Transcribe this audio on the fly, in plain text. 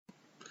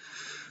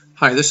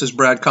Hi, this is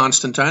Brad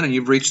Constantine, and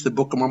you've reached the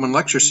Book of Mormon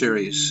lecture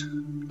series.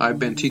 I've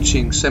been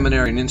teaching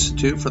seminary and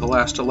institute for the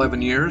last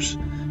 11 years,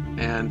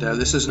 and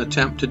this is an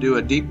attempt to do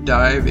a deep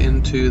dive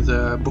into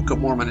the Book of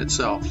Mormon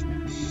itself.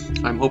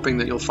 I'm hoping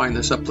that you'll find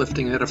this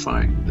uplifting and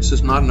edifying. This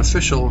is not an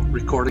official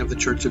recording of the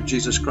Church of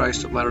Jesus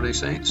Christ of Latter-day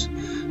Saints,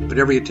 but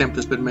every attempt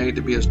has been made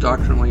to be as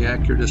doctrinally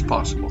accurate as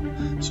possible.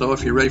 So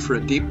if you're ready for a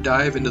deep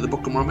dive into the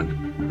Book of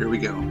Mormon, here we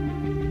go.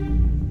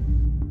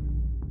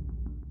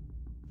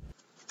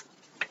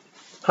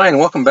 Hi, and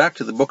welcome back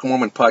to the Book of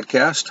Mormon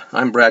podcast.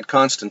 I'm Brad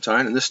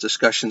Constantine, and this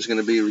discussion is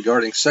going to be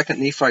regarding 2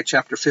 Nephi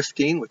chapter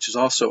 15, which is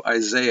also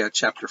Isaiah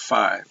chapter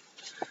 5.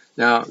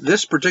 Now,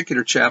 this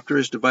particular chapter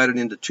is divided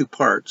into two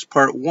parts.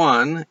 Part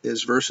 1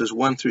 is verses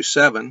 1 through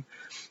 7,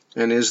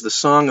 and is the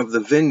Song of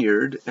the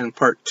Vineyard, and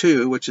Part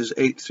 2, which is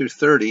 8 through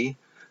 30,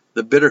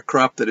 the bitter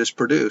crop that is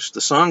produced.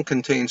 The song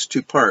contains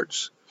two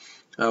parts.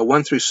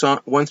 1 through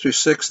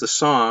 6, the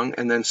song,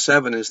 and then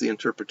 7 is the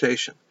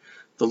interpretation.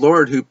 The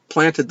Lord who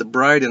planted the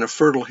bride in a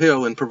fertile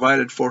hill and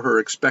provided for her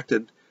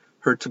expected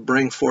her to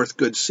bring forth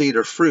good seed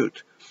or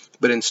fruit.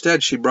 But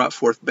instead she brought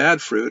forth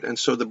bad fruit, and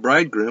so the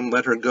bridegroom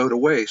let her go to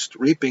waste,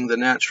 reaping the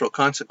natural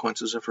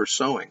consequences of her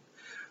sowing.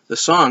 The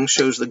song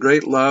shows the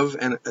great love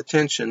and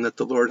attention that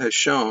the Lord has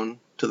shown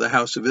to the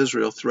house of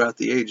Israel throughout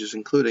the ages,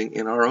 including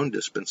in our own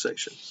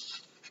dispensation.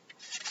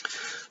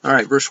 All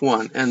right, verse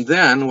 1. And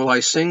then will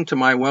I sing to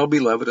my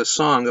well-beloved a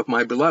song of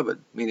my beloved,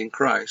 meaning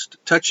Christ,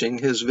 touching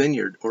his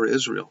vineyard, or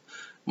Israel.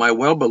 My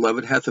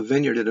well-beloved hath a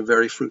vineyard in a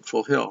very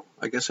fruitful hill.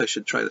 I guess I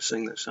should try to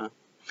sing this, huh?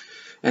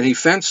 And he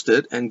fenced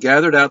it, and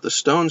gathered out the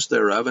stones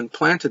thereof, and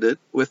planted it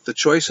with the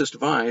choicest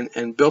vine,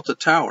 and built a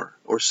tower,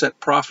 or set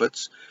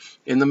prophets,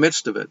 in the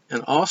midst of it,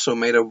 and also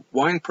made a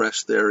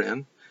winepress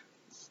therein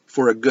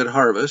for a good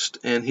harvest.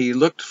 And he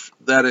looked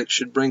that it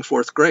should bring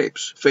forth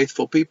grapes,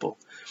 faithful people.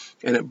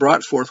 And it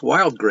brought forth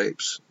wild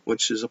grapes,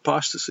 which is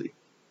apostasy.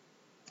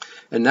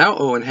 And now,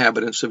 O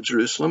inhabitants of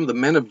Jerusalem, the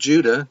men of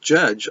Judah,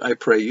 judge, I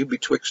pray you,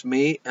 betwixt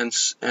me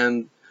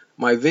and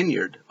my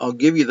vineyard. I'll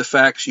give you the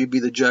facts, you be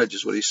the judge,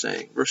 is what he's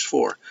saying. Verse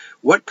 4,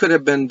 what could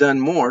have been done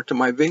more to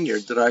my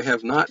vineyard that I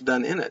have not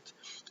done in it?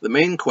 The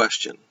main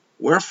question,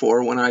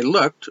 wherefore, when I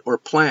looked, or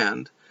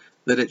planned,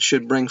 that it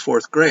should bring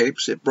forth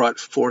grapes, it brought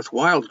forth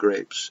wild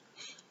grapes.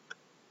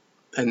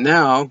 And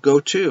now, go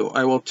to,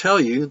 I will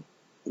tell you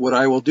what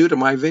I will do to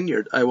my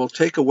vineyard. I will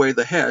take away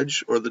the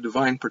hedge, or the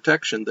divine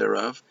protection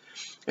thereof,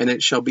 and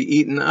it shall be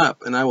eaten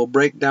up, and I will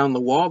break down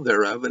the wall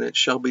thereof, and it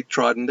shall be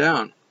trodden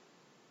down.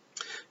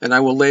 And I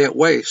will lay it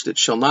waste, it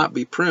shall not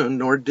be pruned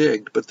nor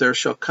digged, but there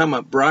shall come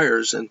up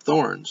briars and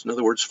thorns, in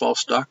other words,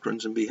 false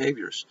doctrines and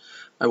behaviors.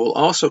 I will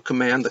also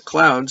command the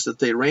clouds that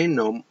they rain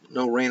no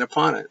rain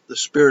upon it. The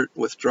Spirit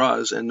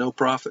withdraws, and no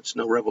prophets,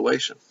 no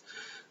revelation.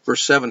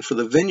 Verse 7, for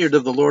the vineyard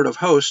of the Lord of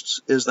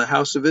hosts is the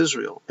house of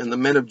Israel, and the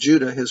men of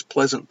Judah his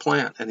pleasant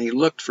plant. And he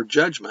looked for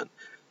judgment,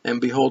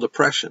 and behold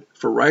oppression,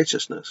 for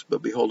righteousness,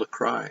 but behold a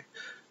cry.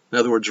 In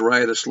other words,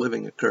 riotous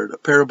living occurred, a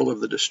parable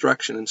of the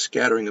destruction and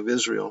scattering of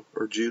Israel,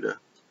 or Judah.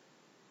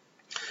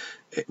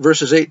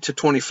 Verses 8 to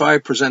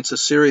 25 presents a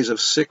series of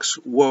 6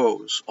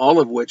 woes,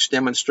 all of which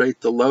demonstrate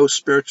the low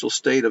spiritual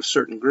state of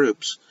certain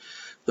groups.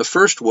 The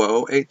first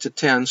woe, 8 to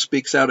 10,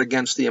 speaks out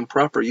against the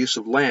improper use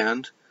of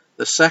land.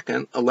 The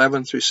second,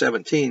 11 through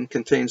 17,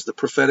 contains the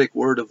prophetic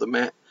word of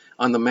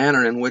on the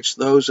manner in which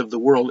those of the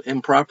world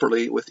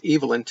improperly, with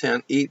evil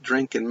intent, eat,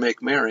 drink, and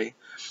make merry.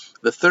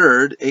 The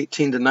third,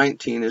 18 to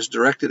 19, is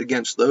directed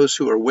against those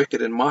who are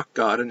wicked and mock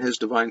God and his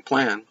divine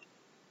plan.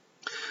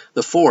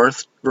 The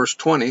fourth, verse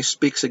 20,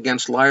 speaks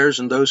against liars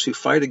and those who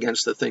fight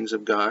against the things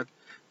of God.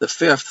 The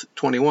fifth,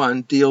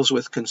 21, deals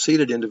with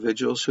conceited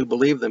individuals who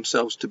believe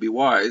themselves to be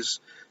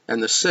wise.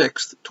 And the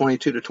sixth,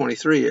 22 to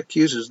 23,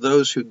 accuses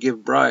those who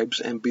give bribes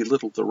and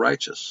belittle the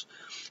righteous.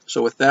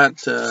 So with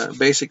that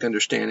basic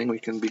understanding, we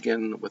can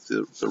begin with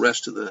the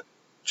rest of the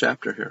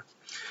chapter here.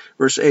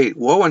 Verse 8,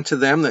 woe unto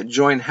them that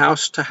join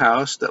house to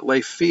house, that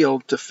lay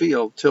field to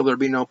field, till there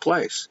be no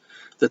place,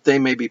 that they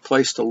may be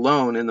placed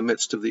alone in the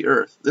midst of the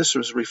earth. This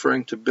was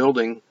referring to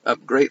building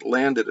up great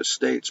landed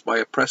estates by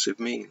oppressive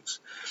means.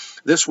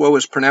 This woe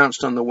is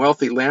pronounced on the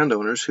wealthy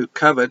landowners who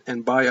covet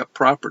and buy up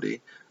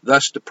property,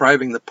 thus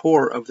depriving the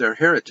poor of their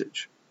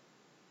heritage.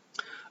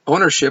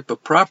 Ownership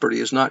of property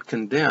is not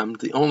condemned.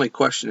 The only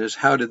question is,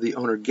 how did the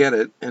owner get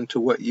it, and to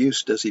what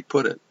use does he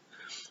put it?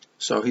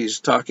 So he's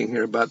talking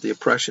here about the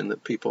oppression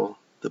that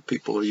the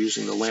people are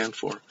using the land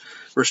for.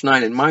 Verse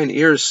 9, in mine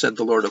ears, said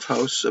the Lord of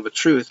hosts, of a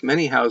truth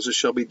many houses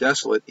shall be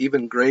desolate,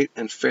 even great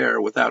and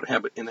fair, without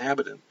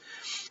inhabitant.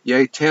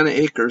 Yea, 10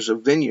 acres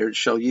of vineyard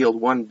shall yield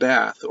 1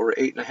 bath, or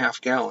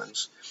 8.5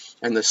 gallons.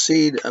 And the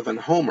seed of an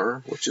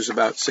homer, which is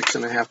about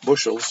 6.5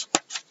 bushels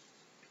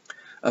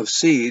of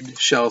seed,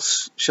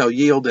 shall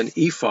yield an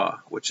ephah,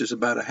 which is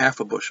about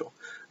 1/2 bushel.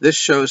 This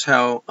shows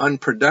how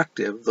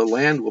unproductive the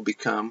land will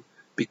become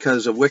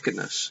because of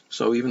wickedness.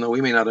 So even though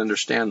we may not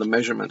understand the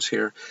measurements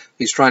here,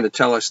 he's trying to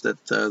tell us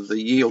that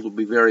the yield will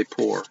be very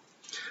poor.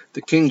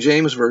 The King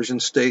James Version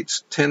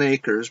states 10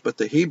 acres, but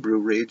the Hebrew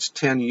reads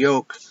 10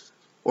 yoke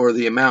or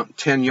the amount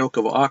 10 yoke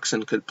of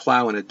oxen could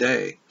plow in a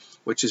day,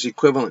 which is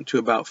equivalent to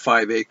about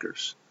 5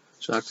 acres.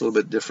 So that's a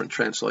little bit different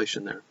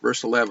translation there.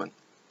 Verse 11,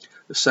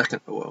 the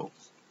second woe.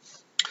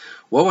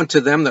 Woe unto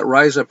them that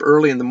rise up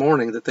early in the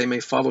morning, that they may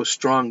follow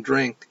strong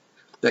drink,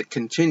 that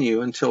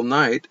continue until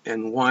night,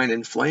 and wine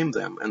inflame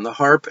them, and the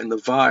harp and the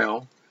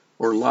viol,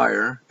 or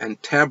lyre, and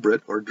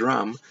tabret, or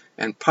drum,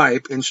 and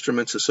pipe,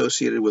 instruments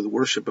associated with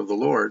worship of the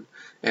Lord,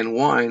 and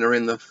wine are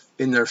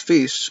in their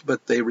feasts,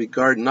 but they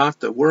regard not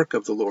the work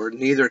of the Lord,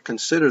 neither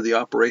consider the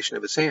operation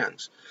of his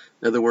hands.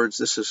 In other words,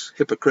 this is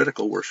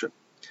hypocritical worship.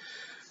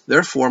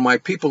 Therefore my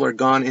people are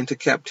gone into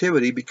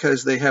captivity,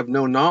 because they have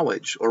no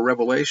knowledge or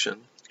revelation,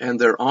 and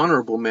their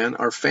honorable men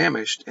are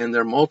famished, and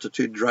their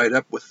multitude dried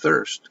up with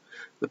thirst.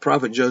 The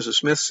prophet Joseph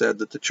Smith said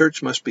that the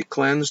church must be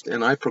cleansed,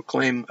 and I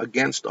proclaim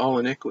against all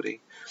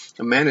iniquity.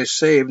 A man is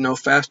saved no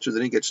faster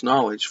than he gets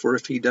knowledge, for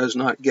if he does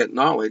not get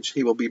knowledge,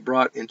 he will be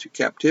brought into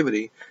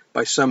captivity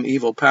by some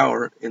evil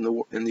power in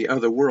the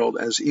other world,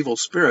 as evil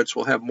spirits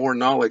will have more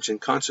knowledge and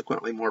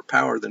consequently more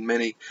power than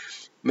many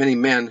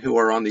men who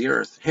are on the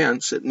earth.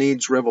 Hence, it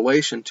needs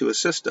revelation to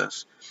assist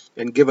us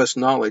and give us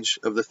knowledge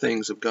of the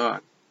things of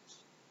God.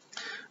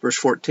 Verse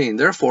 14,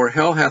 therefore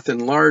hell hath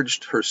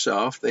enlarged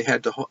herself. They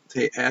had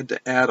to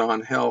add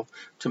on hell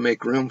to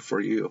make room for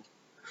you,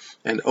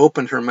 and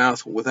opened her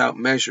mouth without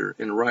measure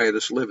in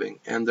riotous living.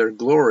 And their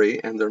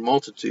glory, and their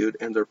multitude,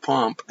 and their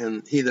pomp,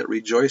 and he that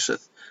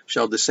rejoiceth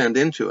shall descend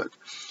into it.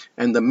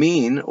 And the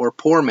mean or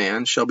poor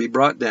man shall be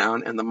brought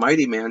down, and the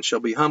mighty man shall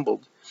be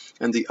humbled,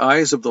 and the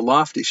eyes of the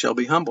lofty shall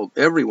be humbled.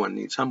 Everyone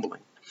needs humbling.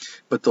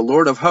 But the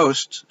Lord of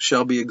hosts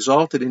shall be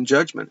exalted in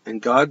judgment,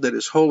 and God that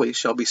is holy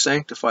shall be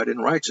sanctified in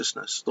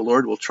righteousness. The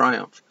Lord will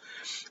triumph.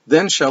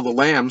 Then shall the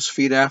lambs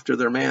feed after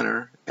their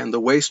manner, and the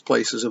waste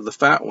places of the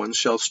fat ones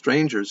shall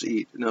strangers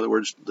eat. In other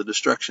words, the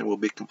destruction will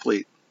be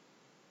complete.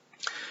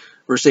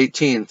 Verse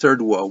 18,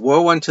 third woe.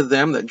 Woe unto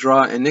them that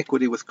draw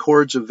iniquity with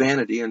cords of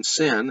vanity, and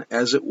sin,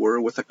 as it were,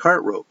 with a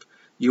cart rope.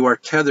 You are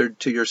tethered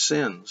to your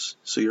sins,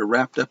 so you're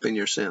wrapped up in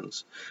your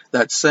sins.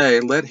 That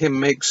say, let him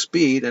make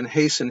speed and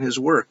hasten his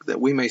work,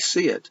 that we may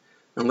see it.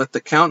 And let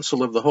the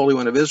counsel of the Holy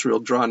One of Israel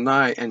draw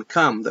nigh and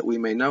come, that we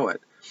may know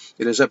it.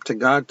 It is up to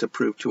God to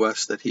prove to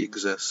us that he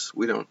exists.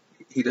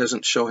 He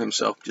doesn't show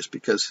himself just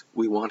because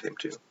we want him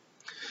to.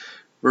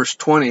 Verse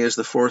 20 is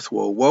the fourth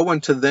woe. Woe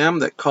unto them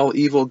that call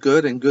evil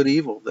good and good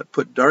evil, that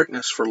put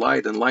darkness for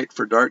light and light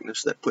for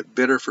darkness, that put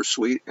bitter for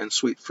sweet and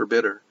sweet for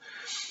bitter.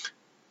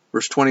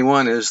 Verse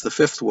 21 is the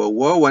fifth woe.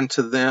 Woe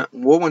unto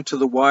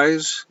the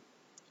wise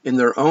in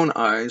their own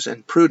eyes,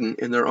 and prudent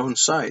in their own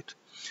sight.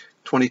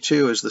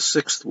 22 is the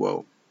sixth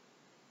woe.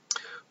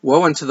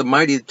 Woe unto the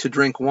mighty to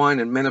drink wine,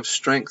 and men of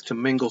strength to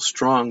mingle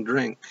strong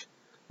drink,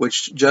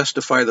 which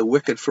justify the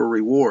wicked for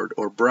reward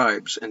or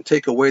bribes, and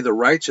take away the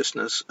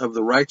righteousness of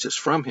the righteous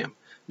from him.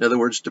 In other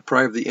words,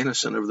 deprive the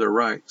innocent of their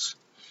rights.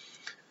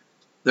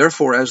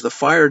 Therefore, as the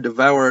fire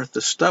devoureth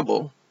the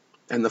stubble,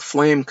 and the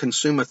flame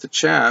consumeth the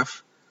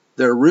chaff,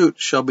 their root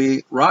shall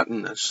be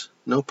rottenness,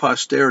 no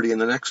posterity in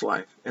the next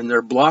life, and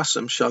their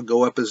blossom shall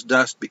go up as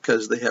dust,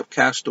 because they have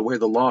cast away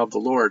the law of the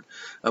Lord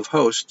of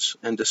hosts,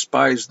 and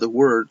despised the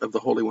word of the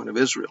Holy One of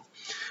Israel.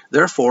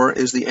 Therefore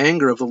is the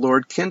anger of the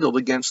Lord kindled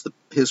against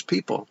his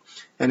people,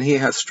 and he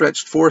hath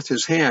stretched forth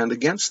his hand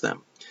against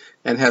them,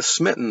 and hath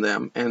smitten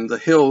them, and the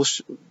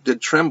hills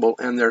did tremble,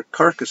 and their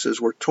carcasses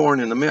were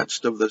torn in the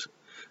midst of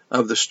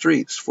the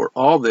streets. For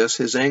all this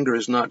his anger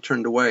is not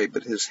turned away,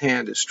 but his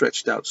hand is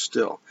stretched out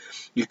still.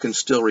 You can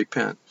still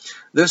repent.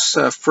 This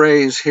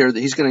phrase here,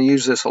 he's going to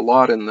use this a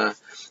lot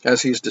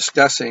as he's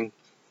discussing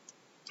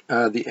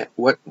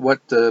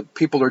what the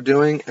people are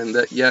doing, and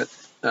that yet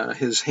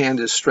his hand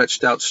is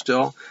stretched out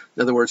still.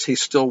 In other words, he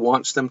still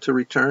wants them to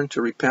return,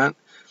 to repent.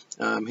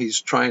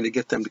 He's trying to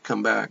get them to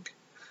come back.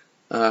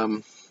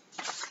 And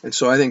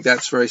so I think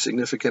that's very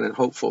significant and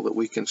hopeful that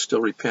we can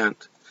still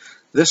repent.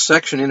 This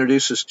section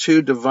introduces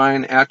two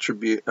divine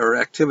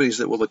activities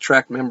that will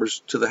attract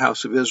members to the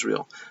house of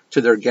Israel,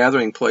 to their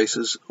gathering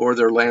places or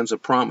their lands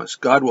of promise.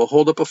 God will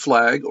hold up a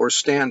flag or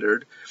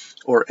standard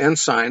or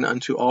ensign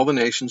unto all the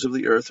nations of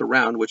the earth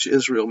around which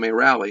Israel may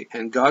rally,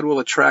 and God will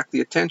attract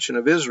the attention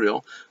of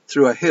Israel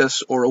through a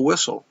hiss or a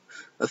whistle.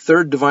 A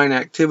third divine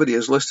activity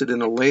is listed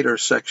in a later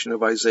section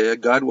of Isaiah.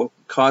 God will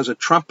cause a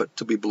trumpet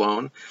to be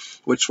blown,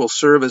 which will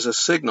serve as a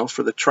signal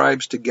for the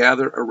tribes to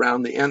gather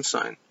around the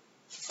ensign.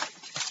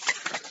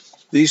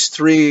 These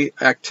three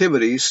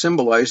activities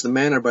symbolize the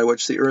manner by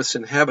which the earth's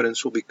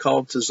inhabitants will be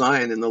called to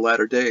Zion in the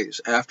latter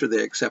days, after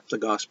they accept the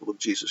gospel of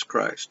Jesus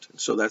Christ.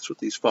 And so that's what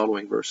these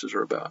following verses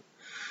are about.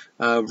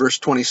 Verse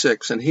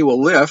 26, and he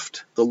will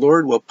lift, the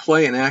Lord will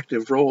play an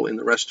active role in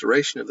the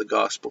restoration of the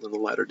gospel in the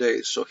latter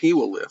days. So he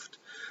will lift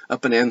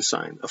up an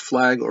ensign, a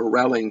flag or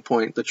rallying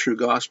point, the true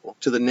gospel,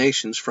 to the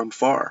nations from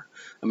far.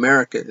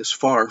 America is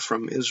far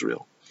from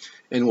Israel.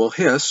 And will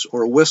hiss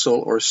or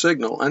whistle or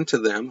signal unto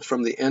them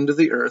from the end of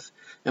the earth,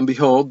 and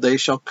behold, they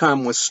shall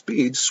come with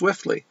speed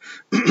swiftly.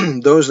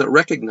 Those that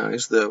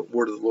recognize the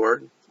word of the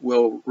Lord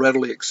will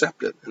readily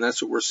accept it, and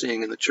that's what we're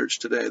seeing in the church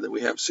today, that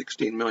we have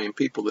 16 million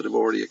people that have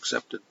already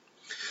accepted.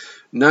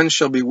 None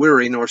shall be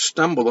weary nor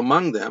stumble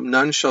among them.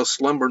 None shall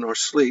slumber nor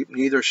sleep.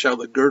 Neither shall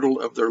the girdle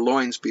of their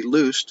loins be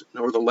loosed,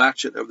 nor the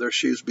latchet of their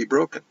shoes be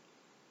broken.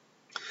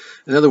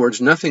 In other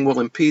words, nothing will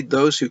impede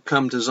those who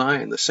come to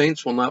Zion. The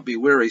saints will not be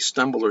weary,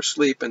 stumble, or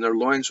sleep, and their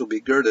loins will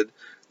be girded,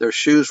 their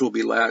shoes will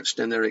be latched,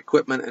 and their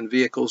equipment and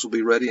vehicles will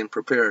be ready and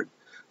prepared.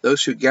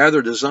 Those who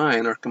gather to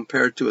Zion are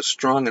compared to a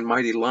strong and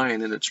mighty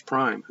lion in its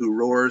prime, who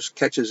roars,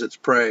 catches its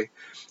prey,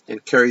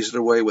 and carries it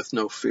away with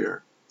no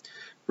fear.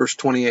 Verse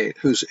 28,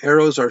 whose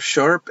arrows are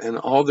sharp and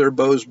all their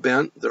bows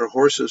bent, their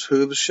horses'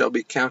 hooves shall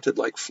be counted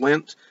like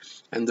flint,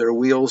 and their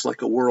wheels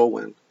like a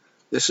whirlwind.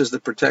 This is the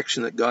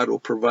protection that God will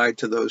provide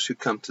to those who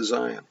come to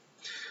Zion.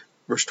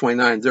 Verse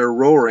 29, they're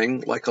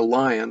roaring like a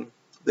lion.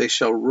 They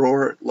shall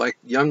roar like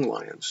young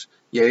lions.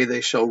 Yea,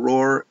 they shall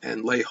roar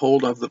and lay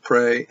hold of the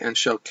prey, and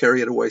shall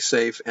carry it away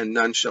safe, and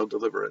none shall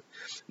deliver it.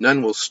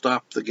 None will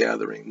stop the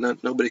gathering.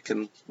 Nobody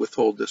can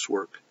withhold this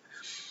work.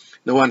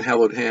 No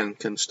unhallowed hand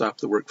can stop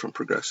the work from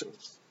progressing.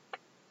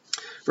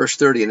 Verse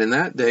 30, and in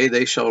that day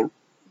they shall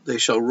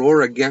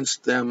roar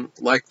against them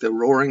like the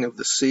roaring of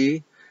the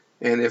sea.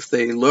 And if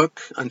they look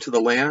unto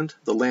the land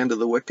of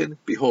the wicked,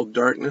 behold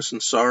darkness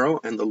and sorrow,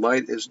 and the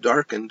light is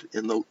darkened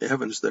in the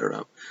heavens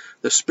thereof.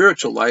 The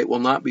spiritual light will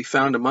not be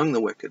found among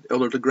the wicked.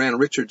 Elder LeGrand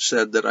Richards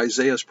said that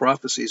Isaiah's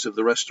prophecies of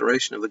the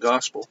restoration of the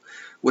gospel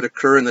would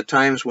occur in the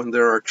times when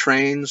there are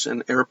trains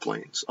and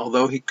airplanes.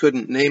 Although he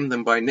couldn't name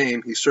them by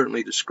name, he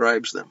certainly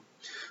describes them.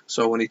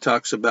 So when he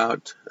talks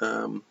about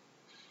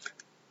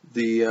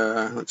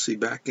let's see,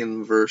 back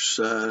in verse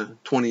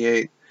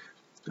 28,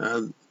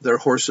 their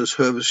horses'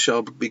 hooves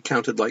shall be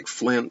counted like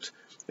flint,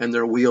 and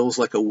their wheels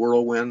like a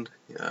whirlwind.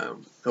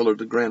 Elder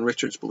LeGrand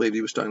Richards believed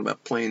he was talking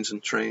about planes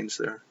and trains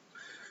there.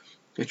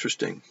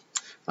 Interesting.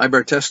 I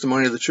bear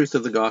testimony of the truth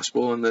of the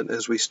gospel, and that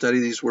as we study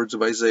these words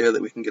of Isaiah,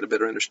 that we can get a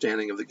better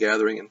understanding of the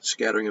gathering and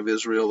scattering of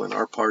Israel and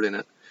our part in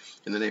it.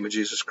 In the name of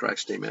Jesus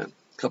Christ, amen.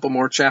 A couple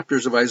more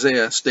chapters of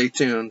Isaiah. Stay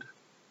tuned.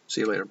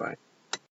 See you later. Bye.